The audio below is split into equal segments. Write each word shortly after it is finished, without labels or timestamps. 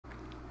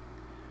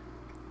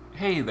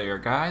Hey there,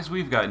 guys.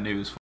 We've got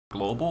news for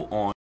Global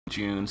on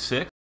June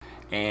 6th.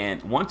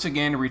 And once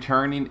again,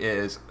 returning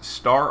is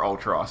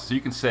StarUltros. So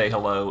you can say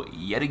hello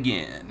yet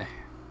again.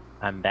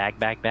 I'm back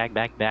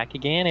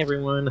again,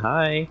 everyone.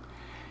 Hi.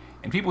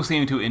 And people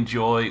seem to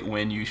enjoy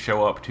when you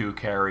show up to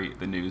carry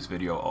the news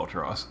video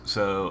Ultros.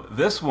 So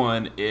this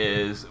one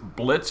is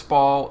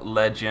Blitzball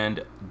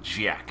Legend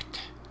Jacked.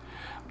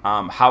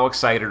 How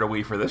excited are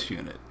we for this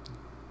unit?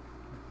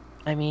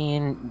 I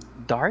mean,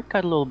 Dark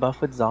got a little buff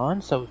with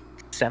Zon, so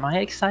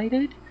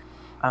semi-excited,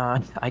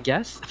 I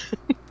guess.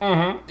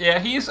 Yeah,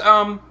 he's,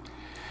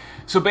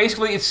 so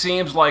basically it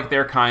seems like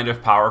they're kind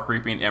of power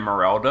creeping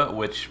Emeralda,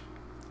 which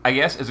I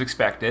guess is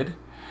expected.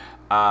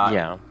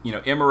 Yeah. You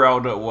know,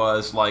 Emeralda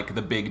was like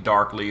the big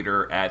dark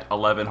leader at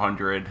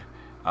 1100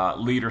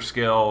 leader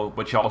skill,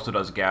 but she also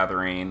does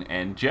gathering,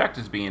 and Jacked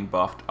is being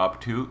buffed up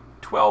to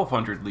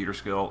 1200 leader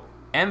skill,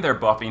 and they're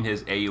buffing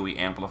his AoE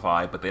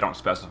amplify, but they don't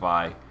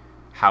specify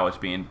how it's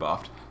being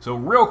buffed. So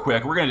real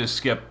quick, we're going to just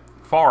skip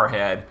far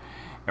ahead,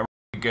 and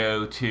we're going to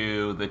go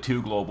to the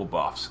two global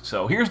buffs.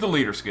 So here's the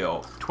leader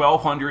skill,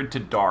 1200 to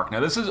dark. Now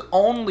this is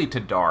only to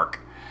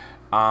dark.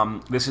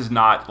 This is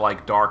not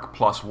like dark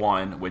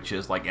 +1, which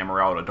is like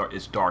Emeralda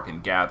is dark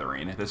and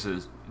gathering. This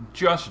is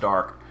just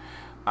dark.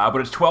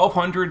 But it's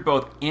 1200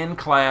 both in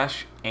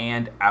Clash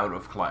and out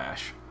of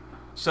Clash.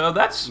 So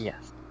that's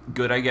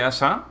good, I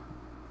guess, huh?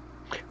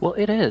 Well,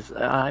 it is.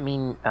 I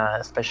mean,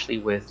 especially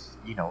with,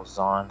 you know,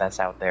 Zon that's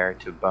out there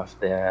to buff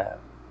the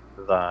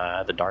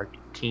dark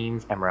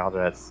teams. Emeralda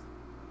that's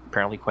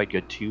apparently quite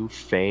good too.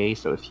 Faye,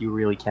 so if you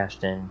really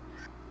cashed in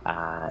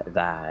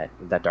that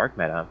dark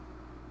meta,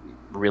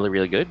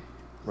 really good.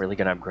 Really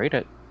gonna upgrade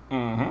it.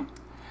 And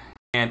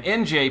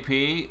in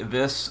JP,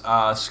 this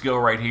skill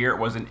right here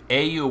was an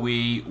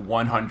AoE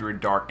 100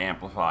 Dark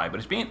Amplify, but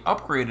it's being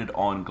upgraded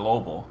on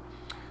Global.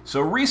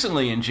 So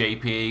recently in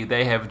JP,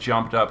 they have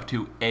jumped up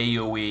to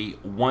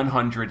AoE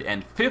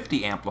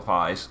 150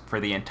 Amplifies for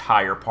the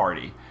entire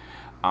party.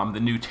 The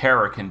new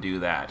Terra can do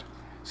that.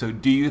 So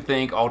do you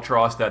think,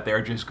 Ultros, that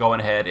they're just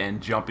going ahead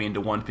and jumping to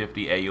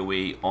 150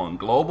 AoE on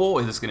Global?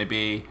 Is this going to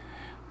be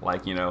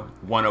like, you know,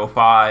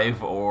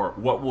 105, or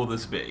what will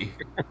this be?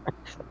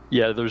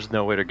 Yeah, there's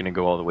no way they're going to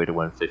go all the way to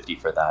 150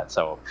 for that.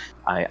 So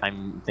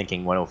I'm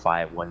thinking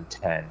 105,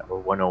 110, or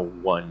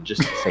 101,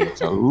 just to say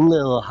it's a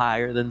little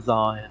higher than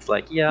Zon. It's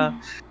like, yeah,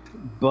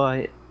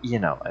 but, you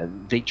know,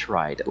 they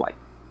tried. Like,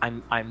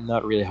 I'm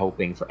not really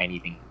hoping for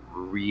anything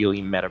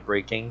really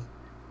meta-breaking,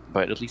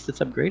 but at least it's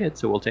upgraded,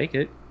 so we'll take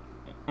it.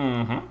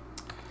 And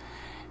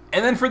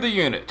then for the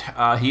unit,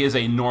 he is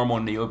a normal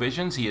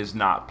Neovisions. He is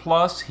not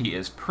plus. He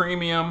is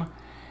premium.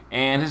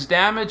 And his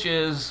damage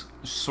is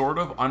sort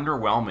of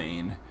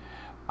underwhelming.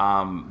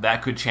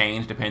 That could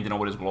change depending on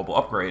what his global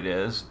upgrade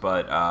is.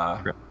 But,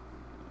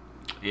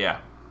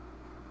 yeah.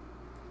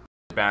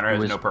 His banner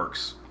has no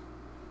perks.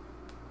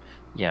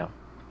 Yeah.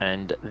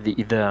 And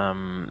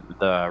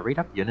the rate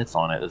up units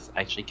on it is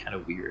actually kind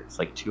of weird. It's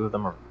like 2 of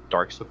them are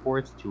dark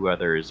supports, 2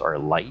 others are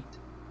light.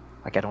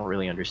 Like, I don't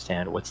really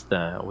understand what's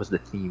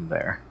the theme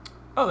there.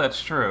 Oh,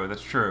 that's true.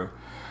 That's true.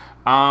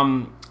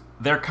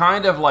 They're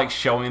kind of like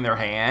showing their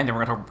hand, and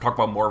we're going to talk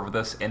about more of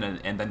this in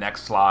the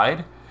next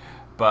slide.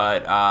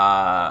 But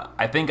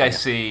I think I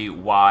see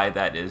why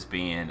that is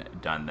being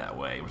done that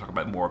way. We'll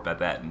talk more about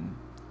that in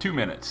 2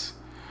 minutes.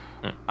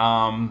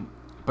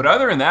 But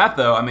other than that,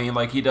 though, I mean,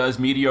 like, he does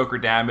mediocre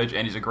damage,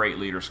 and he's a great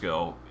leader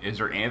skill. Is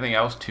there anything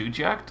else to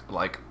Jacked?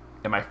 Like,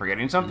 am I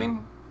forgetting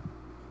something?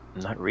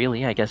 Not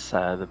really. I guess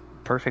the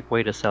perfect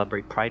way to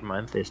celebrate Pride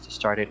Month is to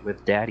start it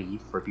with Daddy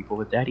for people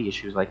with daddy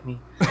issues like me.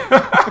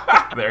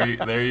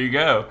 There you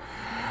go.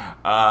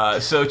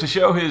 So to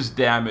show his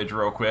damage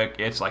real quick,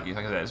 it's like I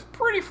said, it's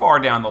pretty far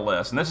down the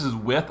list. And this is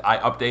with, I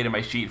updated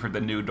my sheet for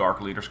the new Dark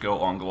Leader skill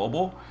on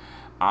Global.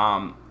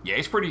 Yeah,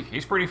 he's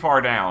pretty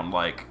far down.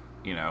 Like,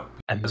 you know.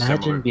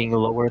 Imagine being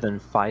lower than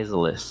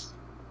Physalis.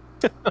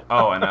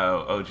 Oh, I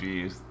know. Oh,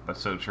 geez, that's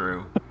so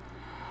true.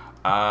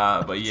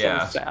 But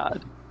yeah. So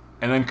sad.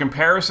 And then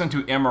comparison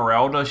to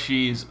Emeralda,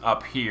 she's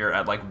up here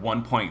at like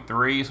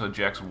 1.3, so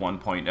Jack's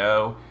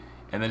 1.0.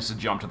 And then just to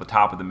jump to the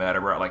top of the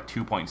meta, we're at like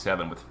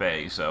 2.7 with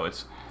Faye. So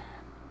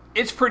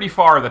it's pretty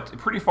far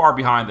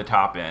behind the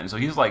top end. So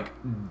he's like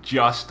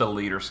just a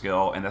leader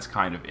skill, and that's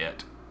kind of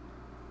it.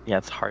 Yeah,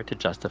 it's hard to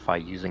justify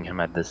using him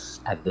at this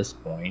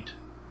point.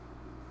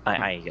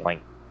 I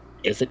like,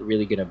 is it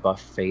really gonna buff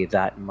Faye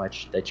that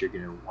much that you're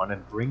gonna want to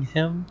bring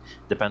him?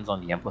 Depends on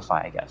the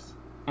amplify, I guess.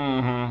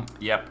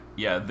 Yep.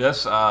 Yeah.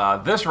 This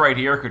right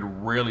here could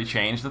really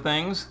change the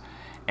things,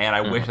 and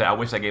I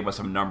wish I gave us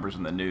some numbers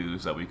in the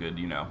news that we could,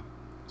 you know,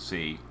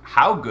 see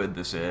how good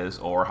this is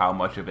or how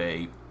much of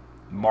a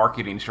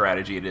marketing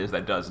strategy it is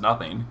that does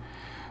nothing.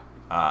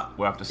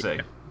 We'll have to see,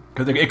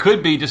 because it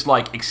could be just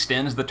like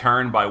extends the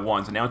turn by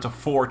 1, so now it's a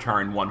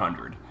 4-turn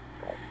 100,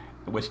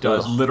 which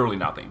does literally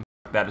nothing.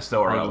 That is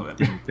so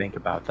irrelevant. I didn't think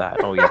about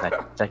that. Oh yeah,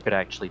 that could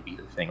actually be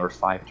the thing, or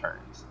 5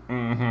 turns.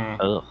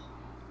 Ugh.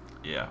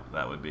 Yeah,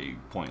 that would be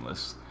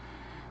pointless.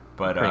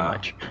 But pretty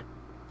much.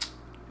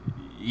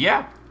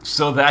 Yeah,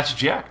 so that's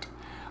Jacked.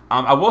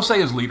 I will say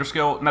his leader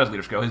skill, not his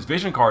leader skill, his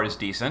vision card is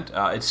decent.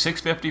 It's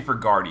 650 for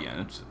Guardian.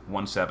 It's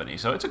 170,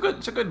 so it's a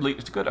good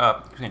leader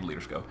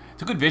skill.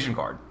 It's a good vision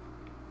card.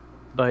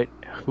 But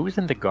who's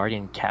in the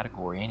Guardian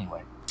category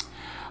anyway?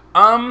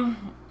 I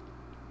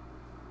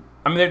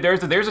mean,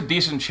 there's a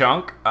decent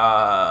chunk.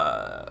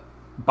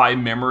 By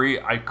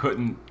memory, I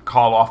couldn't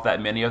call off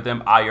that many of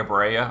them. Aya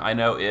Brea, I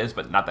know, is,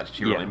 but not that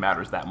she really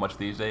matters that much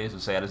these days,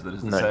 as sad as that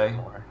is to say.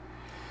 Anymore.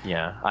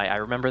 Yeah, I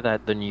remember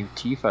that the new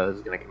Tifa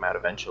is going to come out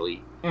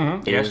eventually.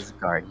 Yes.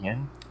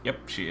 Guardian.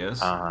 Yep, she is.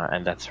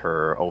 And that's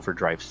her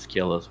overdrive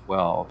skill as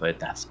well, but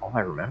that's all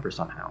I remember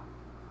somehow.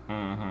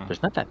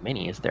 There's not that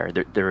many, is there?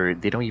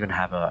 They don't even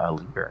have a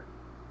leader.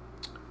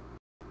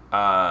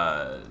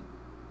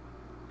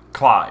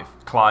 Clive.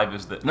 Clive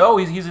is the... No,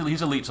 he's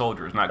elite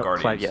soldiers, not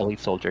Guardians. Clive, yeah, elite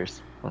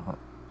soldiers.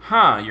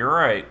 Huh, you're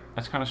right.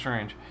 That's kind of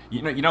strange.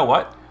 You know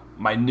what?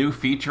 My new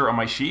feature on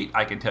my sheet,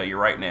 I can tell you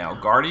right now.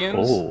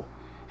 Guardians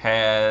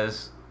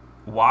has...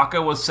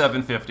 Waka was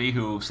 750,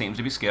 who seems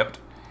to be skipped.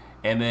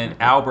 And then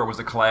Albert was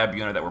a collab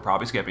unit that we're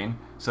probably skipping.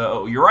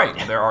 So you're right.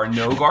 There are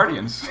no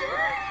Guardians.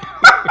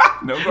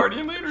 No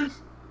Guardian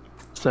leaders.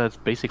 So it's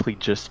basically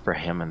just for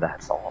him, and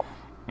that's all.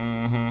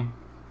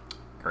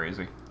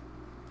 Crazy.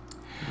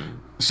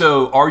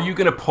 So, are you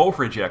going to pull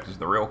for eject is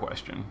the real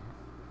question.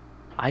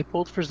 I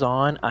pulled for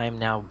Zahn. I am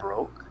now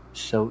broke,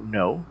 so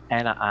no.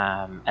 And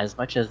as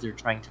much as they're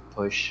trying to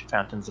push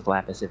Fountains of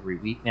Lapis every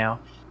week now,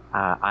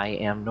 I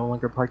am no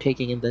longer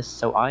partaking in this,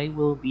 so I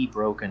will be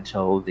broke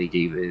until they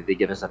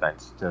give us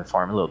events to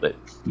farm a little bit.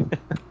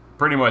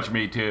 Pretty much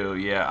me too.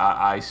 Yeah,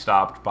 I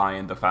stopped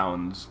buying the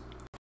fountains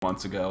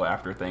months ago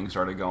after things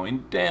started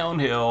going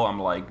downhill. I'm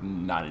like,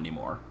 not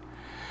anymore.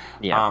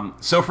 Yeah.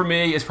 So for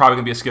me, it's probably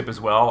going to be a skip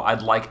as well.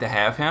 I'd like to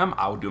have him.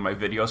 I'll do my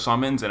video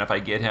summons, and if I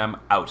get him,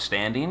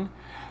 outstanding.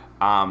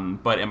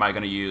 But am I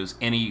going to use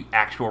any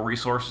actual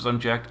resources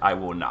on Jekt? I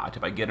will not.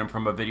 If I get him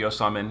from a video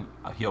summon,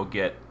 he'll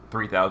get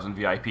 3,000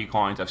 VIP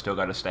coins. I've still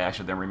got a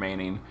stash of them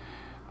remaining.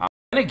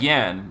 And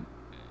again,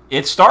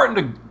 it's starting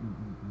to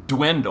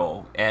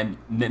dwindle, and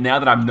now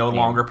that I'm no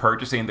longer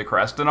purchasing the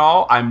crest and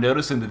all, I'm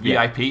noticing the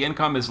VIP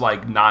income is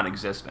like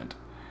non-existent.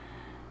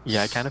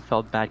 Yeah, I kind of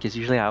felt bad because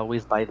usually I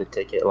always buy the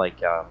ticket,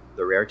 like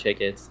the rare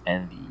tickets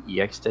and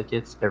the EX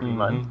tickets every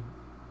month.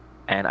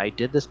 And I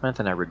did this month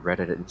and I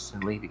regretted it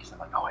instantly because I'm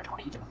like, oh, I don't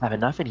even have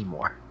enough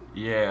anymore.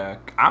 Yeah,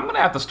 I'm going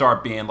to have to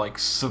start being like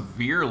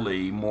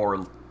severely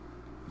more,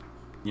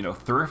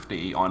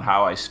 thrifty on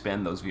how I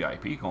spend those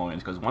VIP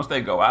coins, because once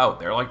they go out,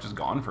 they're like just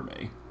gone for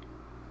me.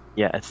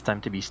 Yeah, it's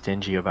time to be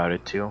stingy about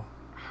it too.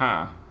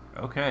 Huh.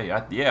 Okay.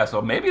 Yeah,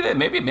 so maybe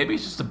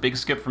it's just a big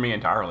skip for me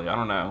entirely. I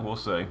don't know. We'll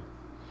see.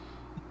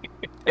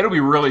 It'll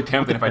be really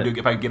tempting if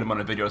I get him on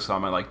a video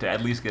summon, like to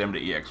at least get him to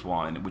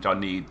EX1, which I'll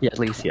need. Yeah, at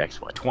least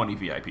EX1. 20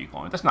 VIP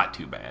coins. That's not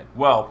too bad.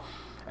 Well,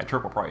 at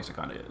triple price, it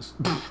kind of is.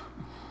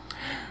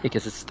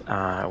 Because it's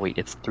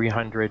it's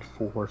 300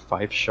 for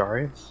 5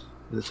 shards.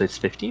 It's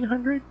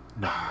 1,500.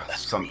 No,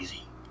 that's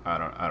crazy. I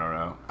don't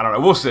know.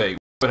 We'll see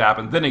what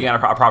happens. Then again,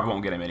 I probably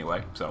won't get him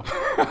anyway. So.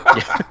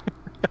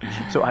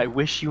 So I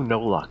wish you no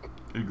luck.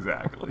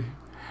 Exactly.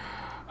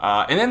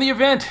 And then the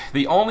event,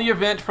 the only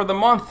event for the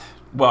month.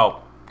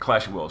 Well,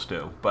 Clash of Wills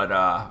too,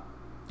 but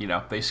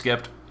they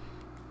skipped.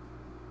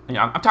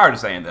 I'm tired of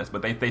saying this,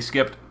 but they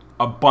skipped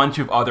a bunch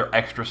of other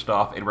extra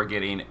stuff, and we're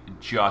getting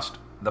just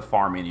the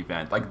farming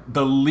event. Like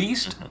the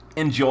least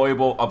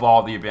enjoyable of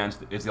all the events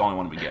is the only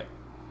one we get.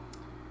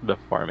 The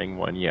farming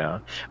one, yeah.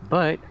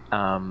 But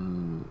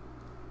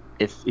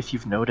if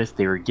you've noticed,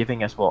 they were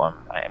giving us. Well,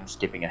 I'm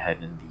skipping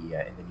ahead in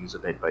the news a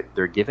bit, but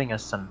they're giving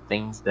us some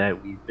things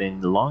that we've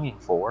been longing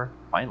for.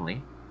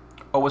 Finally.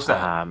 Oh, what's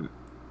that?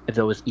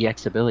 Those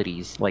EX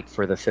abilities, like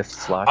for the 5th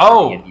slot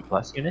for D&D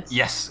Plus units.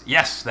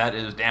 Yes, that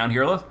is down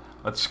here.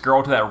 Let's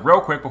scroll to that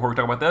real quick before we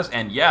talk about this.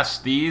 And yes,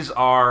 these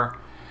are.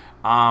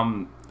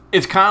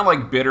 It's kind of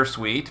like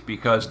bittersweet,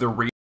 because the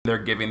reason they're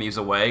giving these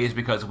away is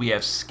because we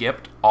have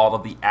skipped all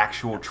of the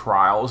actual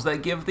trials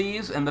that give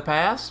these in the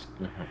past.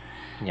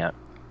 Yeah.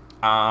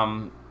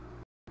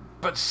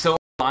 But silver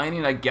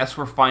lining, I guess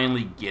we're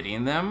finally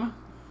getting them.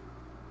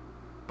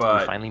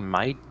 But we finally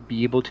might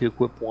be able to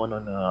equip one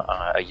on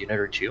a unit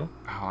or two.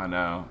 Oh, I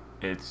know.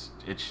 It's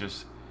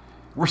just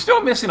we're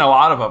still missing a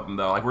lot of them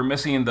though. Like we're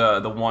missing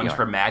the ones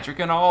for magic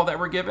and all that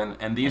we're given,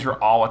 and these are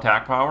all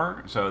attack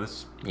power. So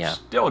this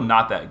still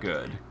not that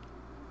good.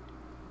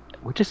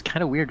 Which is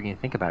kind of weird when you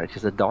think about it,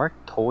 because the Dark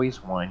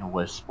Toys one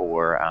was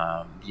for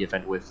the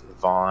event with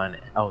Vaughn.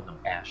 Oh no,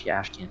 Ash. Yeah,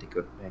 Ash can't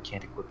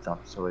equip them,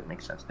 so it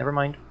makes sense. Never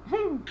mind.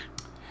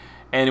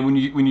 And when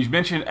you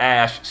mentioned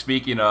Ash,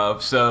 speaking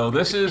of, so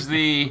this is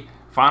the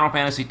Final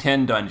Fantasy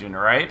X dungeon,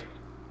 right?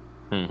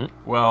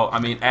 Well, I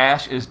mean,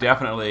 Ash is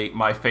definitely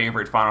my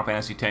favorite Final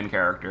Fantasy X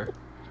character.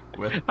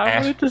 I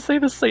wanted to say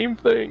the same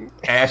thing.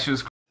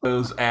 Ash's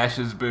clothes,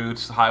 Ash's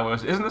boots,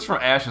 Highways. Isn't this from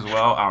Ash as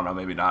well? I don't know,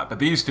 maybe not, but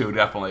these two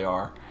definitely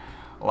are.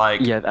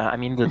 Like, yeah, I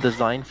mean the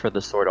design for the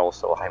sword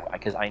also,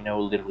 because I know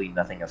literally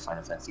nothing of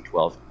Final Fantasy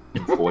 12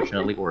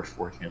 unfortunately or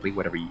fortunately,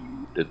 whatever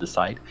you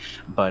decide.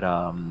 But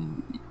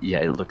yeah,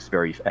 it looks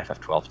very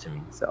FF12 to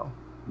me. So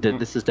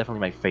this is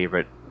definitely my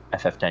favorite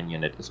FF10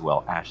 unit as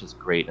well. Ash is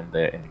great in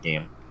the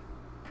game.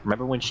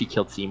 Remember when she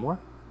killed Seymour?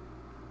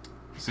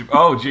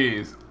 Oh,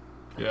 jeez.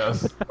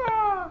 Yes.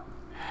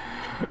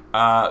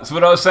 So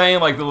what I was saying,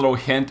 like the little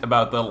hint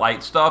about the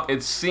light stuff,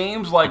 it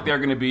seems like they're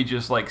going to be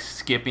just like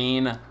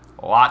skipping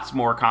lots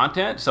more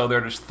content, so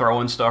they're just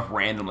throwing stuff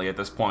randomly at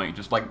this point.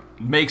 Just like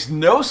makes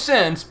no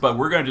sense, but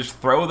we're going to just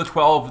throw the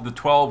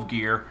 12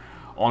 gear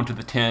onto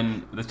the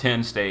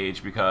 10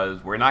 stage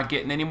because we're not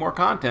getting any more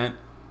content.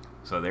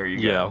 So there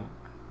you go.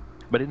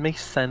 But it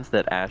makes sense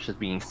that Ash is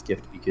being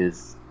skipped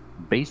because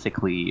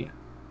basically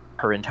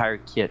her entire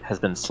kit has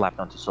been slapped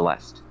onto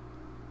Celeste.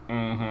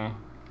 Mm-hmm.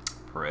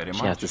 Pretty much.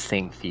 She has the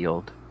same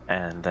field,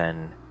 and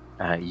then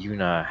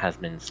Yuna has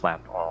been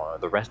slapped on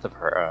the rest of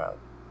her,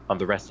 on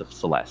the rest of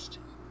Celeste.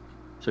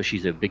 So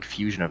she's a big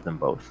fusion of them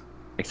both,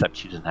 except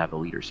she doesn't have a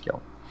leader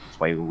skill. That's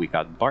why we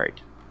got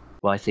Bart.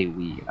 Well, I say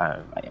we,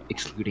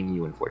 excluding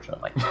you,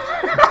 unfortunately.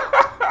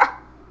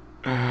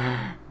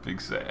 Big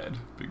sad,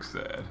 big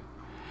sad.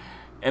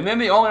 And then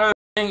the only other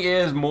thing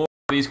is more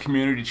of these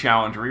community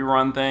challenge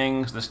rerun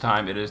things. This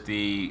time it is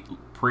the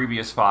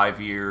previous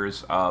 5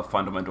 years of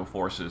Fundamental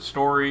Forces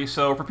story.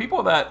 So for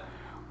people that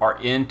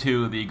are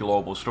into the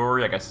global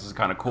story, I guess this is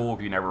kind of cool.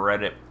 If you never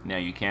read it, now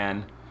you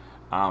can.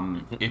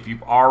 If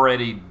you've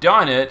already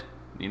done it,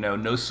 you know,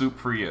 no soup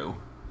for you.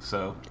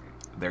 So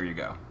there you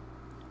go.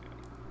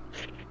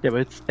 Yeah,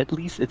 but at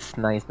least it's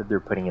nice that they're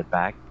putting it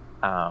back.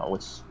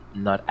 What's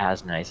not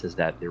as nice is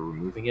that they're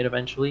removing it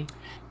eventually.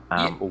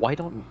 Yeah. Why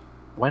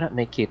not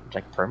make it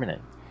like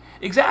permanent?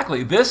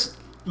 Exactly. This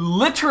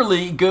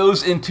literally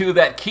goes into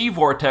that key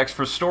vortex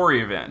for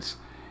story events,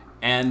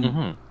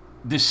 and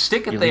just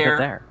stick it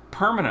there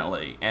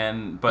permanently.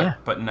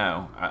 But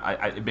no,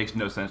 it makes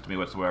no sense to me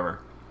whatsoever.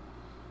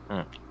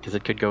 Because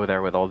it could go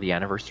there with all the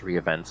anniversary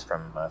events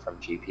from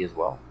JP as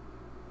well.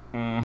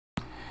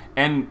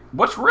 And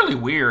what's really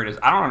weird is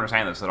I don't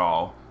understand this at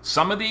all.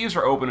 Some of these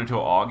are open until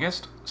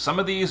August. Some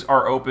of these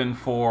are open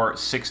for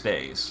 6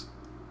 days.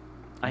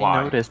 Why?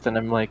 I noticed, and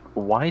I'm like,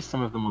 why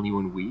some of them only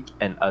 1 week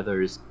and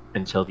others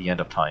until the end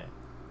of time?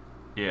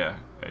 Yeah,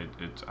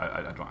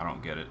 I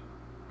don't get it.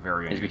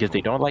 Very unusual. It's because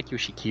they don't like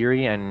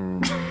Yoshikiri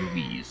and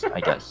Louise,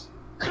 I guess.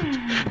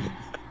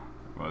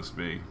 Must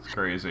be. It's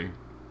crazy.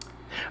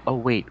 Oh,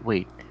 wait.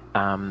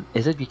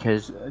 Is it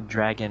because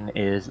Dragon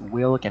is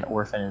Wilk and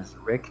Orphan is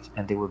Richt,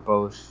 and they were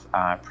both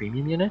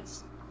premium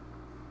units?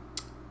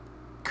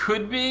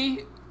 Could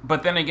be,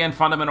 but then again,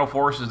 Fundamental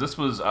Forces. This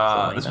was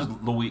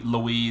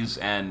Louise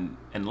and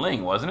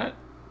Ling, wasn't it?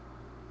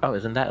 Oh,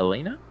 isn't that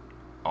Elena?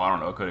 Oh, I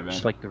don't know. It could have been.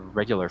 Just like the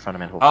regular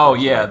Fundamental Oh,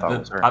 Forces. yeah.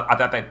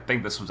 I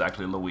think this was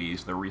actually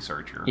Louise, the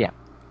researcher. Yeah.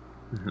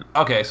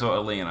 Okay, so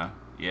Elena.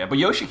 Yeah, but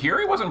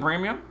Yoshikiri wasn't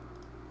premium?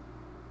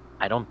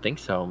 I don't think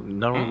so.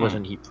 Not only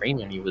wasn't he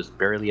premium, he was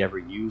barely ever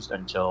used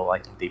until I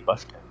think they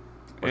buffed him.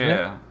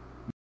 Wasn't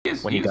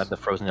it? When he got the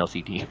frozen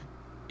LCD.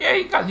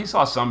 Yeah, he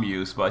saw some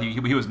use, but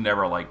he was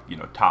never like, you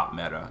know, top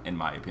meta in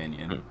my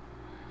opinion.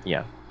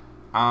 Yeah.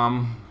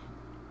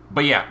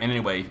 But yeah,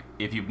 anyway,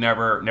 if you've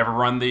never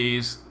run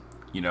these,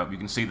 you know, you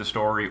can see the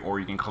story, or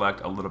you can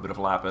collect a little bit of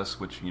Lapis,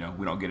 which, you know,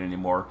 we don't get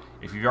anymore.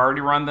 If you've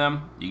already run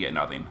them, you get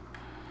nothing.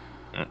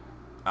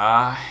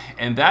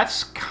 And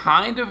that's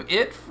kind of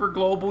it for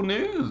global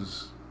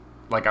news.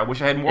 Like, I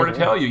wish I had more to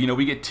tell you. You know,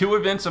 we get 2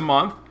 events a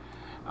month,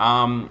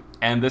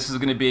 and this is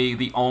going to be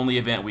the only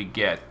event we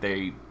get.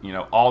 They, you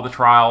know, all the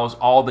trials,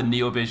 all the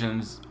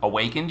Neovisions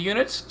Awakened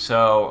units.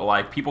 So,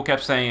 like, people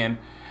kept saying,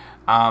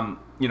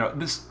 you know,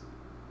 this,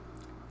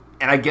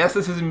 and I guess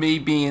this is me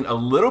being a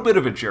little bit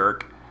of a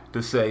jerk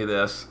to say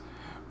this,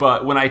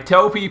 but when I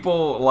tell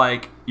people,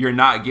 like, you're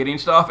not getting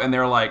stuff, and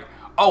they're like,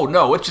 oh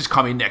no, it's just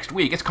coming next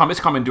week. It's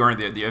coming during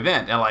the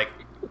event. And like,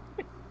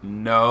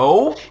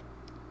 no,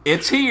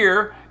 it's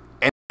here,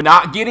 and we're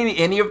not getting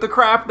any of the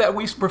crap that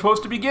we're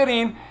supposed to be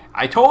getting.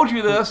 I told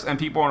you this, and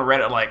people on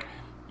Reddit are like,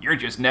 you're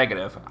just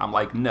negative. I'm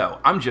like, no,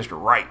 I'm just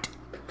right.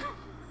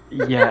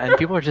 Yeah, and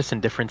people are just in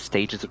different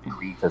stages of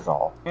grief is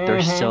all.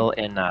 They're still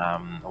in,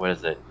 what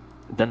is it?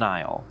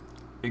 Denial.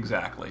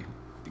 Exactly.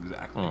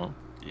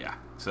 Yeah,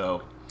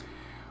 so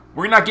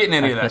we're not getting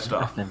any of that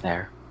stuff. Nothing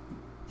there.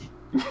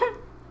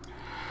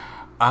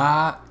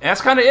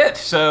 That's kind of it.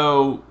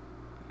 So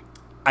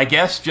I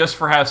guess just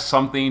for have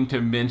something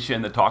to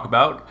mention to talk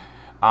about,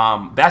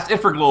 that's it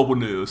for global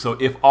news. So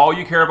if all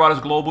you care about is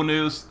global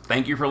news,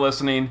 thank you for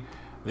listening.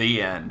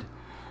 The end.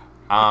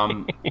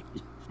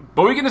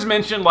 But we can just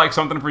mention like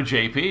something for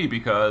JP,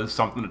 because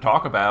something to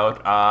talk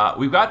about.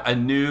 We've got a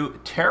new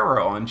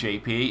Terra on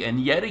JP, and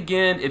yet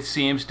again it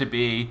seems to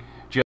be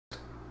just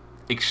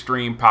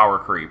extreme power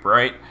creep,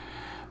 right?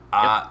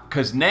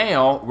 Because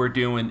now we're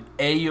doing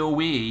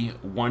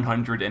AoE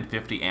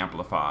 150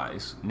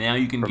 amplifies. Now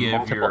you can give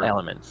multiple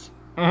elements.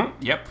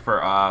 Yep. For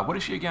what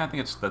is she again? I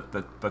think it's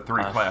the 3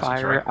 classes,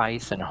 fire, right?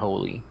 ice, and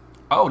holy.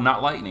 Oh,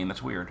 not lightning.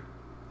 That's weird.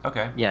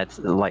 Okay. Yeah, it's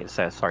light.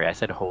 Sorry, I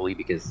said holy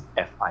because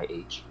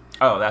FIH.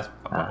 Oh, that's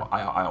Uh,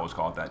 I always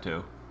call it that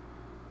too.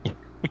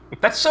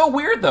 That's so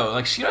weird though.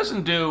 Like she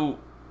doesn't do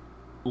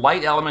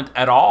light element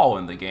at all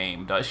in the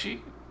game, does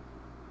she?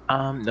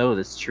 no,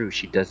 that's true.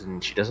 She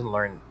doesn't. She doesn't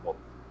learn. Well,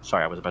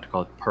 sorry, I was about to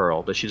call it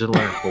Pearl, but she doesn't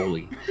learn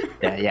Holy.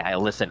 Yeah, yeah.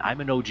 Listen,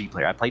 I'm an OG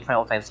player. I played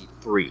Final Fantasy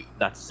 3,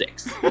 not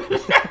 6.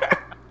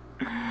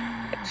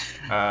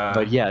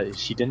 But yeah,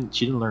 she didn't.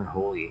 She didn't learn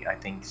Holy. I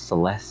think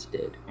Celeste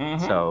did.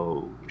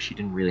 So she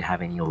didn't really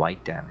have any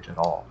light damage at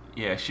all.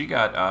 Yeah, she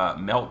got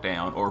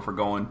Meltdown, or if we're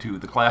going to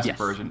the classic Yes.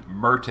 version,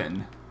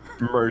 Merton.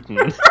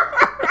 Merton.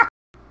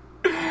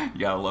 You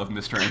gotta love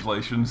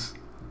mistranslations.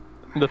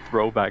 The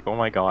throwback. Oh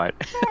my god.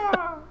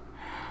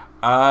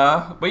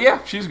 But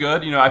yeah, she's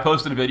good. You know, I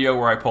posted a video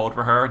where I pulled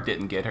for her,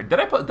 didn't get her. Did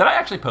I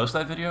actually post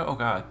that video? Oh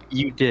god.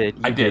 You did.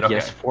 I did. Okay.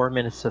 Yes, 4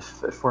 minutes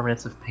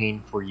of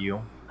pain for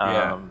you.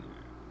 Yeah.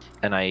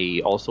 And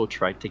I also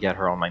tried to get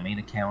her on my main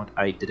account.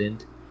 I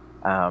didn't.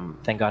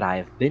 Thank God I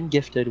have been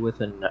gifted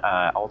with an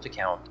alt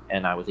account,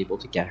 and I was able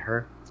to get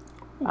her.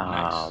 Ooh,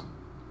 nice.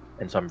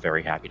 And so I'm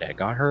very happy that I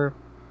got her.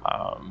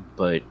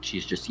 But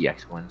she's just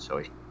EX1,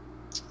 so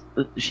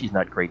she's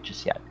not great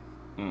just yet.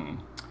 Mm.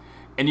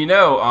 And you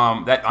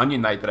know, that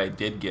Onion Knight that I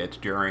did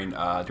get during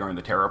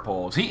the Terra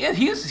polls, he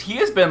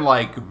has been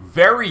like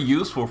very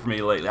useful for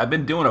me lately. I've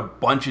been doing a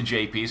bunch of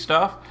JP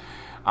stuff.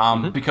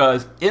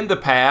 Because in the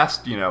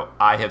past, you know,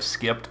 I have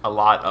skipped a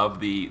lot of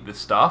the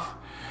stuff.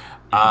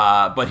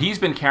 But he's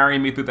been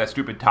carrying me through that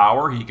stupid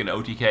tower. He can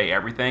OTK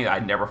everything. I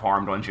never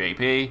farmed on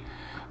JP.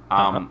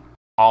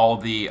 All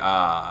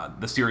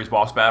the series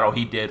boss battle,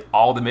 he did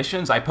all the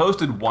missions. I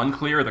posted one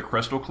clear, the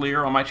crystal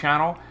clear, on my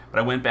channel, but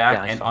I went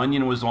back and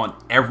Onion was on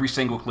every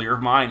single clear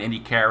of mine, and he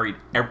carried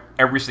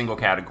every single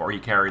category. He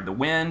carried the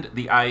wind,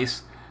 the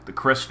ice, the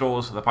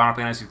crystals, the Final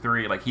Fantasy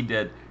 3. Like, he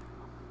did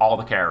all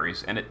the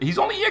carries, and he's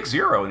only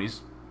EX0, and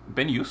he's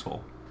been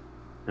useful.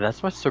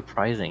 That's what's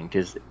surprising,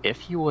 because if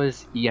he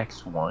was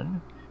EX1,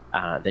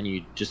 then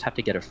you just have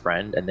to get a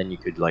friend, and then you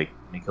could like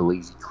make a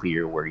lazy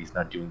clear where he's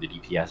not doing the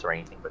DPS or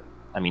anything. But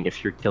I mean,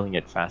 if you're killing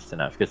it fast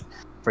enough, because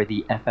for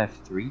the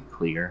FF3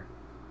 clear,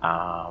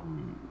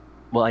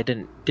 well, I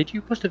didn't. Did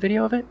you post a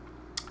video of it?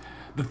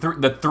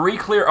 The 3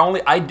 clear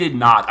only? I did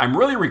not. I'm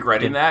really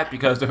regretting that,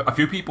 because a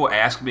few people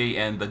asked me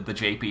in the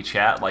JP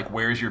chat, like,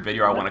 where's your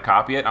video? I want to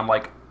copy it. I'm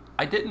like,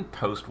 I didn't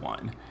post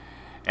one.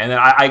 And then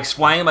I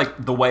explained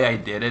like the way I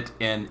did it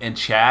in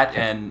chat.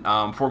 And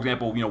for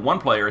example, you know, one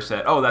player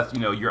said, "Oh, that's, you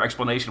know, your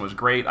explanation was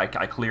great. I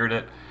cleared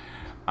it."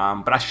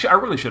 But I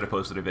really should have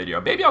posted a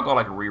video. Maybe I'll go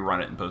like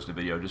rerun it and post a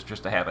video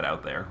just to have it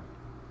out there.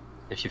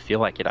 If you feel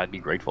like it, I'd be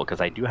grateful, because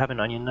I do have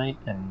an Onion Knight,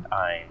 and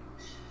I'm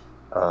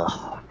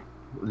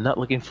not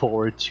looking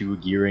forward to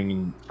gearing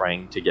and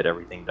trying to get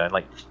everything done.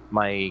 Like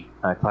my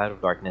Cloud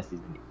of Darkness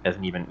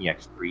isn't even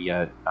EX3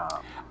 yet.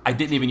 I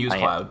didn't even use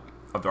Cloud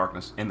of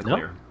Darkness in the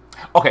clear.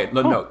 Okay,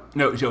 no,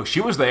 Joe,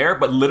 she was there,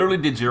 but literally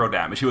did 0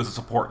 damage. She was a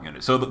support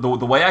unit. So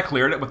the way I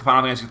cleared it with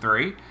Final Fantasy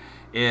 3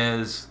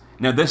 is,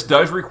 now this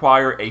does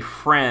require a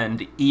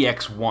friend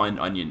EX1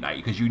 Onion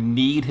Knight, because you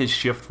need his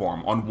shift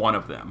form on one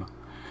of them.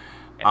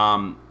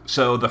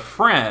 So the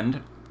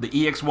friend, the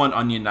EX1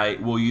 Onion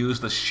Knight, will use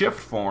the shift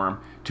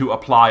form to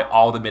apply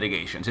all the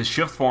mitigations. His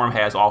shift form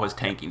has all his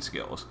tanking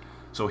skills.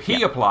 So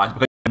he applies,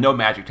 because no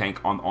magic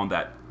tank on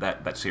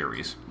that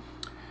series.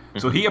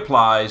 So he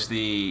applies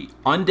the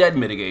undead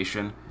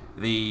mitigation,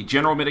 the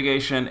general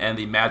mitigation, and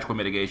the magical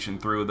mitigation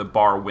through the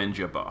Bar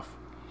Winja buff.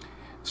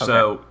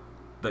 So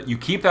that you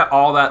keep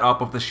all that up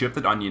with the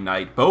shifted Onion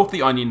Knight. Both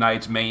the Onion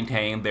Knights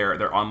maintain their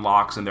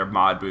unlocks and their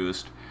mod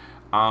boost.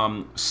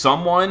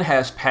 Someone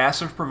has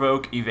passive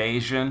provoke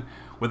evasion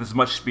with as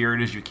much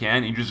spirit as you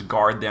can, and you just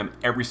guard them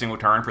every single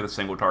turn for the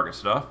single target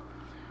stuff.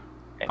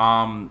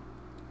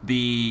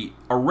 The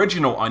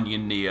original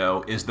Onion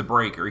Neo is the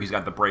Breaker. He's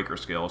got the Breaker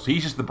skill, so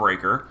he's just the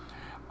Breaker.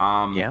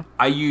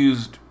 I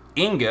used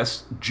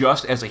Ingus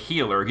just as a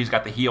healer. He's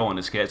got the heal in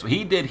his kit, so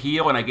he did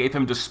heal, and I gave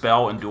him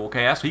Dispel and Dual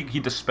Cast. He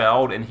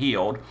dispelled and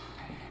healed,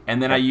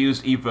 and then I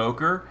used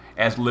Evoker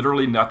as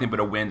literally nothing but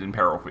a Wind and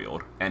Peril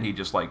Field, and he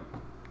just like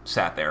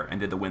sat there and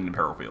did the Wind and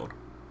Peril Field.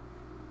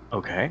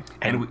 Okay.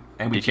 And we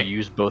did you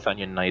use both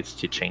Onion Knights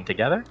to chain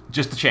together?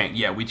 Just to chain,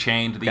 yeah. We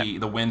chained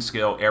the wind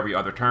skill every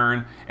other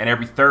turn, and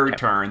every third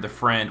turn, the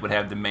friend would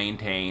have to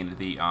maintain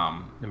the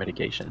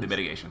mitigation. The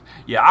mitigation.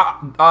 Yeah.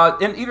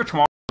 And either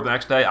tomorrow or the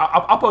next day,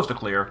 I'll post a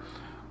clear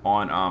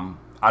on.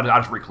 I'll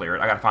just re-clear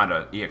it. I got to find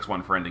a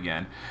EX1 friend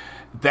again.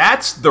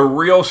 That's the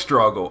real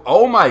struggle.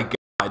 Oh my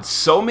god!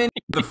 So many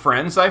of the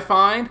friends I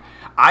find.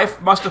 I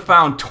must have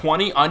found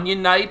 20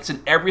 Onion Knights,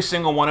 and every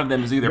single one of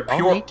them is either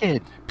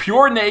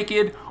pure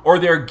naked, or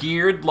they're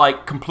geared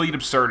like complete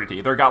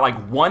absurdity. They're got like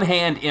one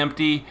hand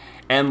empty,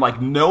 and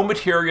like no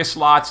materia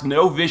slots,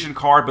 no vision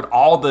card, but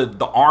all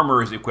the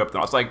armor is equipped. And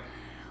I was like,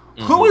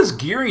 who is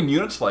gearing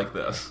units like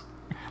this?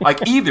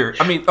 Like either,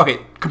 I mean, okay,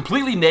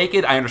 completely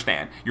naked, I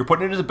understand. You're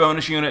putting it as a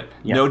bonus unit,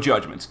 no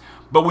judgments.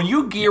 But when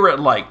you gear it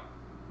like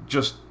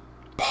just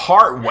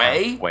part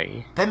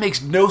way, that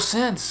makes no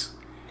sense.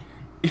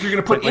 If you're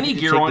going to put any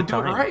gear on, do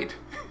it time. right.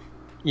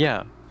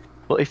 Yeah.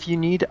 Well, if you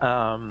need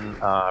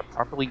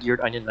properly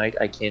geared Onion Knight,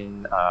 I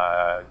can.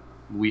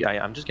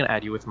 I'm just gonna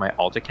add you with my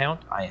alt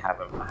account. I have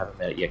him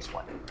at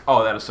EX1.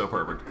 Oh, that is so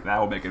perfect. That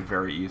will make it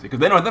very easy because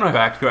then I don't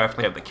have to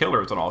actually have the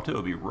killers and all too.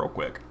 It'll be real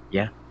quick.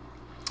 Yeah.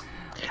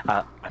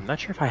 I'm not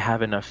sure if I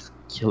have enough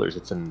killers.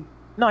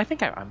 No, I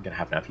think I'm gonna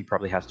have enough. He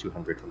probably has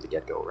 200 from the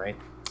get-go, right?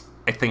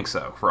 I think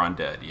so for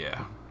undead.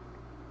 Yeah.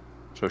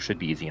 So it should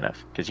be easy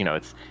enough because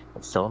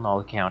it's still an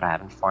alt account. I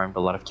haven't farmed a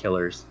lot of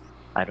killers.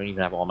 I don't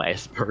even have all my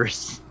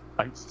espers.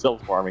 I'm still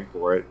farming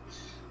for it.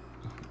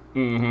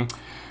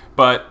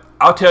 But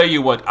I'll tell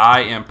you what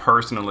I am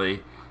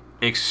personally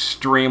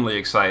extremely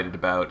excited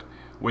about,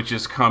 which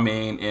is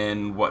coming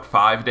in,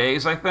 5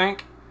 days, I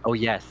think? Oh,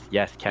 yes,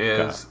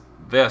 Kefka.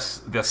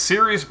 Is the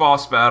series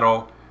boss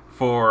battle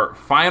for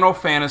Final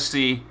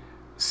Fantasy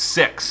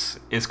VI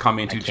is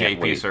coming to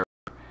JP server.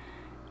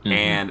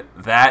 And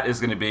that is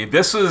going to be...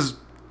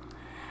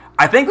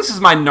 I think this is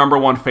my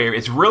 #1 favorite.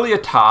 It's really a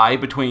tie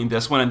between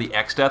this one and the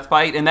X-Death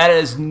fight, and that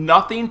has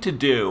nothing to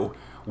do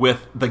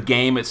with the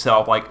game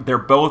itself. Like, they're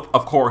both,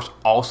 of course,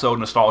 also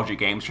nostalgia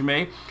games for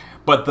me,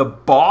 but the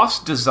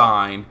boss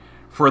design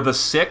for the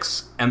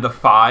 6 and the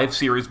 5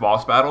 series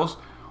boss battles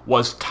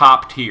was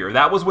top tier.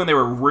 That was when they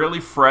were really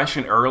fresh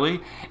and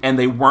early, and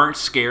they weren't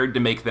scared to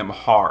make them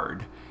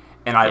hard.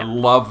 And I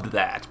loved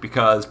that,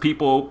 because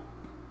people,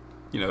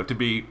 to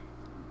be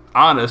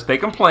honest, they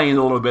complained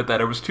a little bit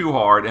that it was too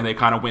hard, and they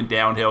kind of went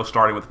downhill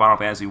starting with Final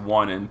Fantasy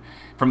 1, and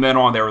from then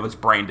on they were just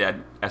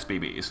brain-dead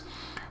SBBs.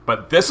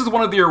 But this is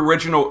one of the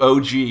original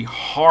OG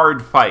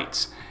hard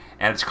fights,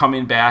 and it's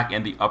coming back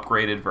in the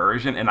upgraded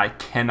version, and I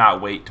cannot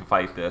wait to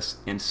fight this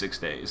in 6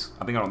 days.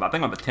 I think on the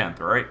 10th,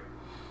 right?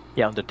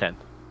 Yeah, on the 10th.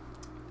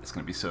 It's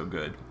going to be so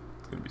good.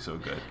 It's going to be so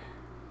good.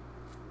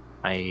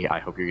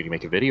 I hope you're going to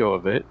make a video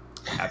of it.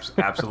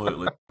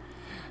 Absolutely.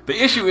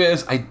 The issue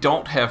is I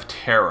don't have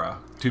Terra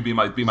to be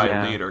my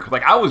leader.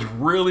 Because I was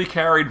really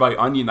carried by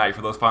Onion Knight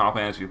for those Final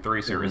Fantasy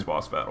 3 series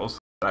boss battles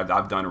that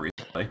I've done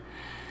recently.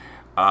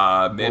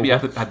 Maybe I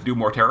have to do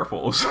more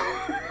Terrafulls.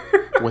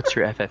 What's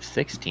your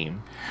FF6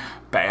 team?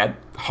 Bad.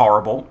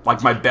 Horrible.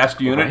 My best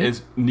unit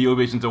is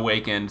Neovision's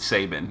Awakened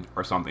Sabin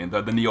or something.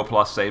 The Neo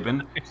Plus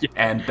Sabin.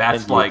 And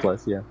that's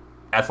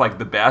that's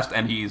the best,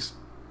 and he's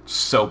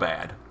so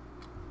bad.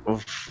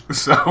 Oof.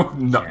 So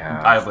no,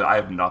 yeah. I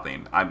have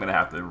nothing. I'm gonna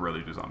have to really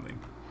do something.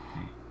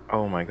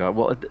 Oh my god.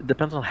 Well, it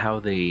depends on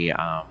how they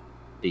how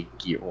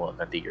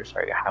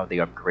they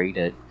upgrade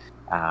it.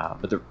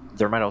 But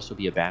there might also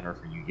be a banner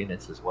for new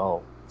units as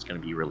well. It's going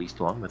to be released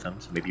along with them,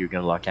 so maybe you're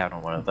going to luck out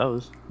on one of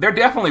those. There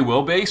definitely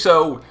will be.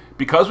 So,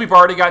 because we've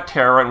already got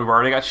Terra and we've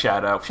already got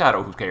Shadow,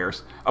 who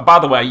cares? By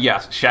the way,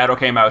 yes, Shadow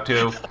came out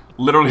too.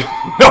 Literally,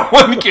 no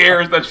one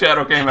cares that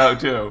Shadow came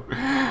out too.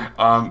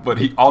 But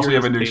he also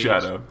have a new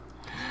Shadow.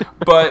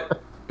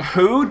 But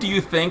who do you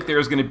think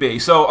there's going to be?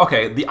 So,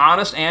 okay, the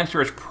honest answer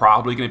is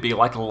probably going to be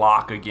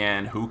Locke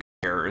again. Who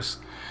cares?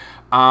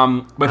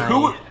 But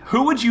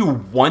who would you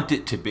want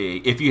it to be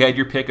if you had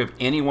your pick of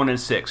anyone in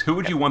 6? Who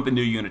would you want the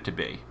new unit to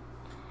be?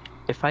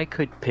 If I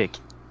could pick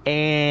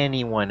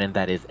anyone, and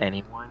that is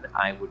anyone,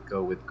 I would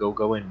go with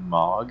Gogo and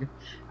Mog,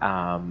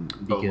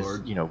 because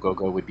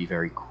Gogo would be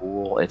very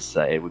cool.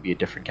 It would be a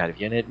different kind of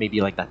unit,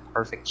 maybe like that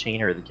perfect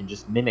chainer that can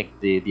just mimic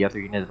the other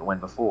unit that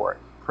went before.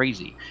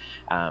 Crazy,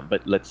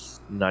 but let's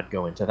not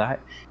go into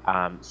that.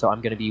 So I'm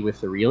going to be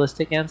with the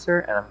realistic answer,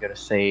 and I'm going to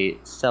say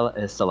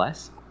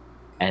Celeste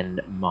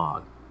and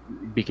Mog,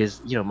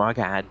 because Mog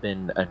had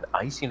been an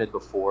ice unit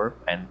before,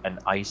 and an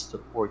ice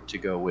support to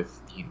go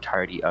with the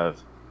entirety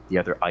of the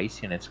other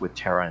ice units with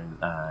Terra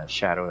and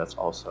Shadow. That's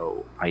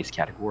also ice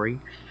category.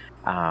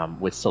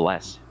 With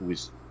Celeste, who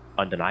is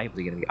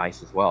undeniably going to be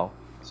ice as well.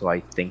 So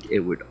I think it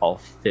would all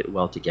fit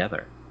well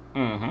together.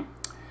 Mm-hmm.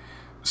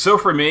 So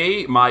for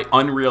me, my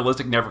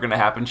unrealistic, never going to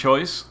happen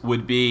choice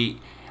would be,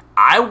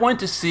 I want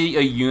to see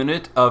a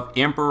unit of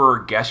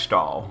Emperor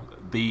Gestahl.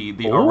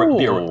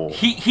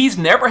 He's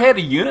never had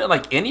a unit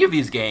like any of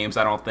these games,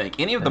 I don't think.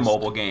 Any of the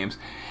mobile games.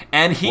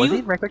 And was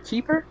he Record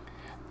Keeper?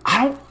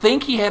 I don't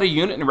think he had a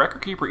unit in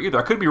Record Keeper either.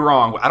 I could be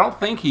wrong. I don't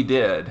think he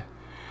did.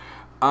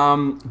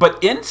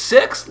 But in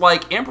 6,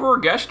 Emperor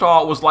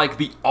Gestahl was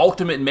the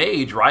ultimate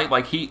mage,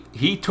 right?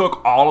 He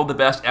took all of the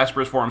best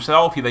espers for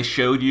himself. They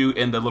showed you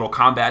in the little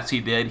combats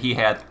he did. He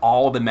had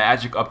all the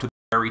magic up to the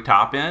very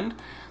top end.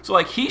 So,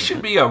 he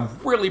should be a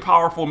really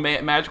powerful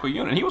magical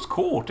unit. And he was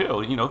cool,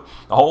 too.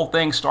 The whole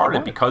thing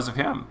started because of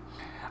him.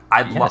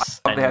 I'd love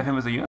to have him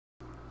as a unit.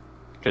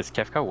 Because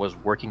Kefka was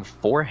working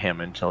for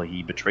him until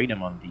he betrayed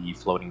him on the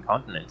floating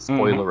continent.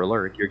 Spoiler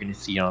alert, you're going to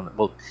see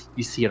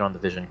you see it on the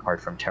vision card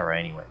from Terra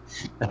anyway.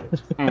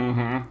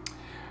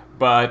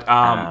 But,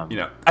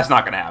 that's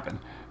not going to happen.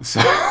 So,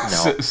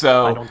 no,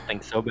 so I don't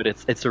think so, but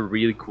it's a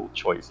really cool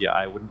choice. Yeah,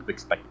 I wouldn't have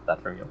expected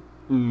that from you.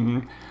 Mm-hmm.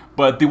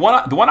 But the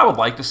one I would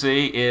like to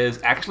see is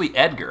actually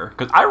Edgar,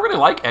 because I really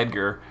like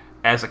Edgar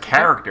as a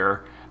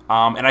character,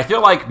 and I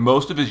feel like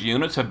most of his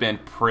units have been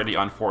pretty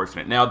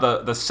unfortunate. Now,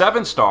 the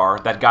 7-star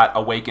that got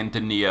awakened to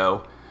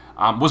Neo,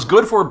 Was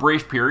good for a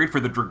brief period for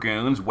the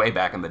Dragoons way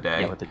back in the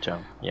day. Yeah, with the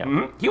jump.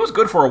 Yeah. He was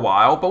good for a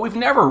while, but we've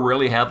never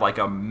really had like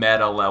a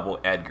meta-level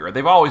Edgar.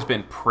 They've always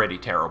been pretty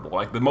terrible.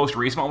 Like the most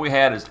recent one we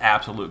had is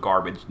absolute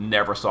garbage.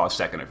 Never saw a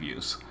second of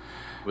use.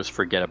 It was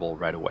forgettable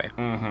right away.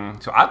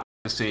 So I'd like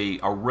to see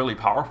a really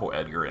powerful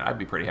Edgar, and I'd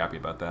be pretty happy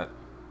about that.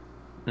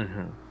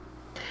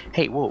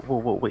 Hey, whoa,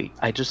 wait!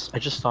 I just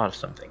thought of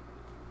something.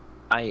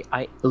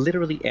 I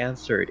literally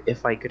answered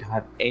if I could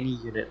have any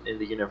unit in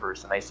the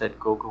universe, and I said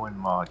Gogo and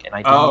Mog, and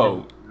I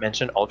didn't even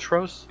mention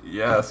Ultros.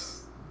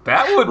 Yes,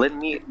 that would. Let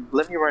me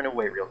run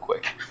away real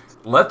quick.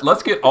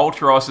 Let's get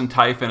Ultros and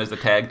Typhon as a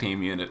tag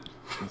team unit.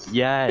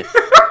 Yes,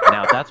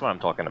 now that's what I'm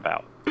talking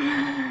about.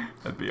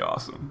 That'd be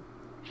awesome.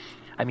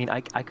 I mean,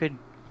 I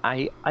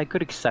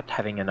could accept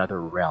having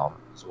another Realm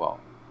as well.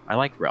 I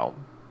like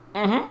Realm.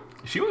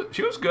 She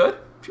was good.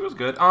 She was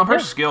good. Her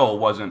skill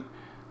wasn't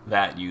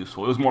that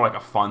useful. It was more like a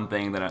fun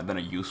thing than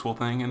a useful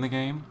thing in the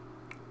game.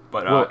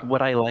 But well,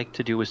 what I like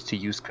to do is to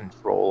use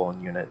control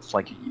on units.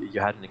 Like you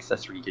had an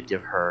accessory you could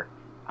give her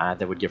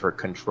that would give her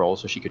control,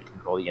 so she could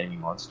control the enemy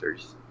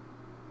monsters.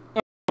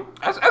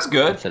 That's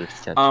good.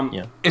 Instead of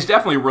yeah. It's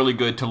definitely really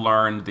good to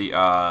learn the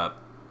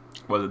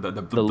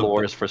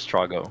lores for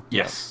Strago.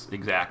 Yes,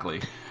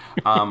 exactly.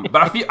 But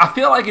I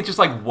feel like it just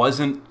like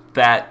wasn't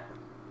that.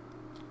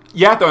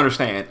 You have to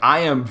understand, I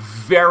am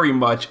very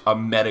much a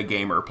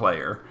metagamer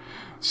player.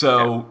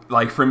 So,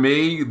 like, for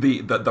me,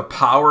 the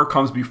power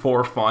comes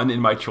before fun in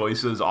my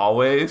choices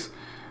always.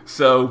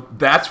 So,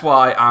 that's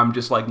why I'm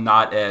just, like,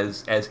 not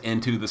as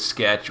into the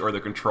sketch or the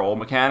control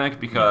mechanic,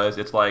 because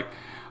it's like,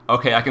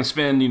 okay, I can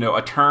spend,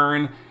 a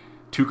turn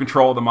to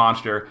control the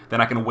monster, then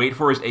I can wait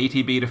for his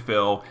ATB to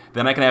fill,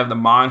 then I can have the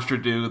monster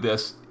do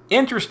this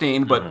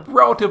interesting but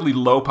relatively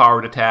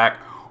low-powered attack,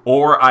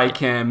 or I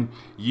can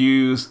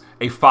use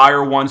a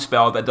Fire 1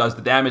 spell that does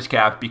the damage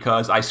cap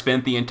because I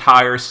spent the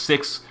entire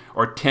 6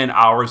 or 10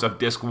 hours of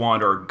Disc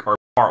 1 or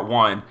Part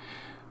 1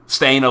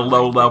 staying a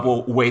low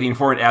level, waiting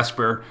for an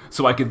Esper,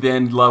 so I could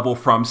then level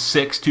from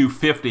 6 to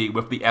 50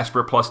 with the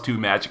Esper plus 2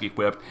 magic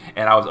equipped,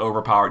 and I was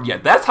overpowered. Yeah,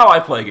 that's how I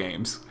play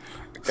games.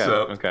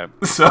 Okay.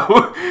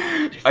 So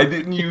I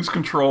didn't use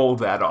control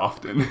that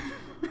often.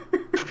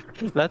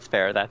 That's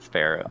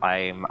fair.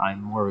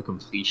 I'm more of a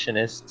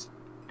completionist.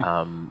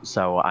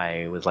 So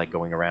I was like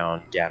going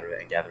around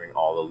gathering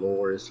all the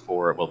lores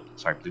for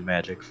blue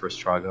magic for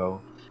Strago,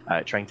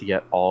 trying to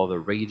get all the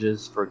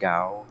rages for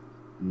Gao.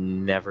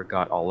 Never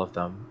got all of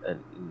them,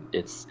 and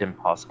it's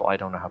impossible. I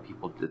don't know how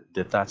people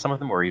did that. Some of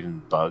them were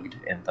even bugged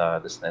in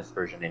the SNES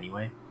version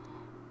anyway.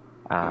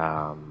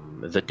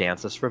 The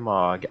dances for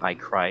Mog, I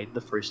cried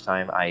the first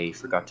time. I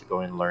forgot to go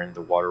and learn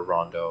the water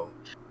rondo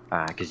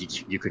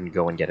because you couldn't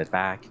go and get it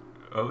back.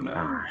 Oh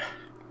no.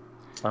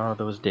 Oh,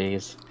 those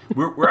days.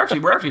 We're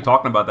actually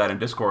talking about that in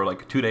Discord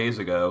like 2 days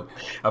ago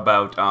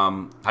about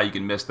how you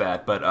can miss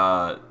that,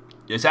 but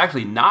it's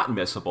actually not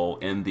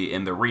missable in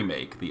the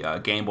remake,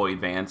 the Game Boy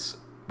Advance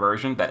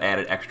version that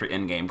added extra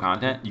in-game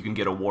content. You can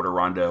get a water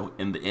rondo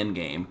in the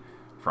in-game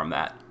from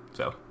that.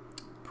 So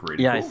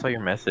pretty cool. I saw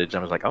your message. I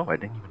was like, oh, I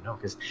didn't even know,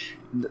 because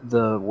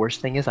the worst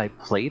thing is I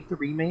played the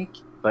remake,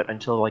 but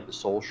until like the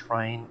Soul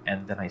Shrine,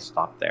 and then I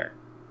stopped there.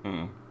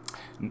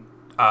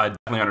 I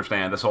definitely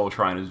understand. The Soul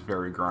Shrine is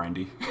very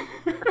grindy.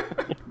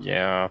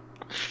 Yeah.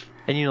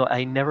 And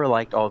I never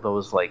liked all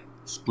those like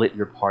split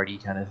your party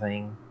kind of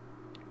thing,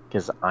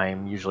 because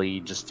I'm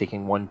usually just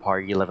taking one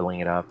party, leveling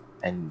it up,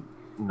 and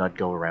not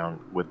go around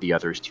with the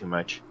others too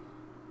much.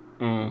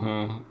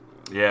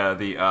 Yeah,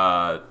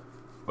 the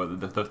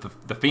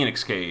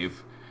Phoenix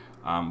Cave.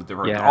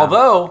 Yeah.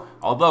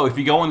 Although if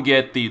you go and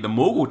get the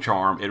Moogle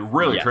charm, it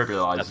really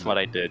trivializes. That's what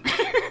I did.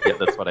 Yeah,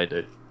 that's what I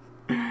did.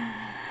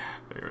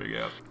 There we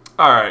go.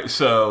 All right,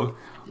 so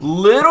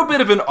little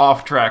bit of an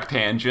off-track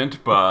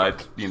tangent,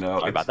 but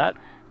Sorry about that.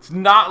 It's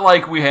not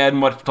like we had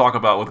much to talk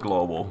about with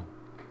Global.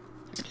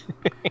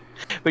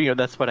 But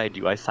that's what I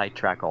do. I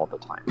sidetrack all the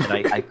time, and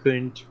I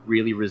couldn't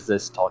really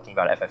resist talking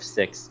about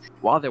FF6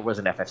 while there was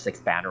an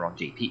FF6 banner on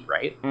JP,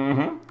 right?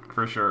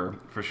 For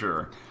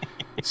sure.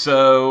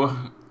 So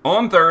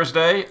on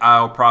Thursday,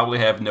 I'll probably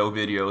have no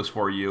videos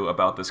for you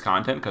about this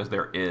content because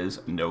there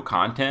is no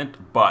content.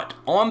 But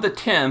on the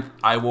 10th,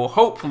 I will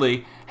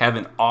hopefully have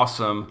an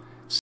awesome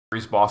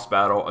series boss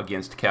battle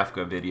against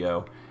Kefka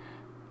video,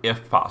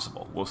 if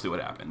possible. We'll see what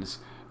happens.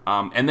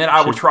 And then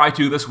I will try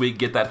to this week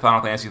get that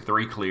Final Fantasy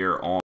III clear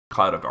on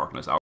Cloud of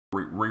Darkness. I'll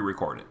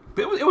re-record it.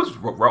 It was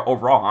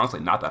overall, honestly,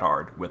 not that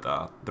hard with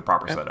the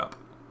proper setup.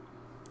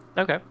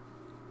 Okay.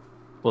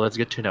 Well, that's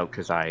good to know,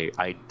 because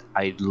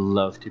I'd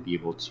love to be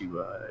able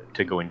to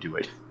go and do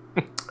it.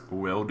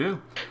 Will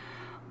do.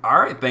 All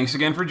right, thanks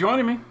again for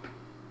joining me.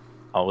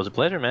 Always a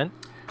pleasure, man.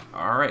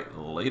 All right,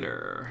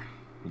 later.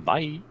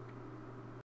 Bye.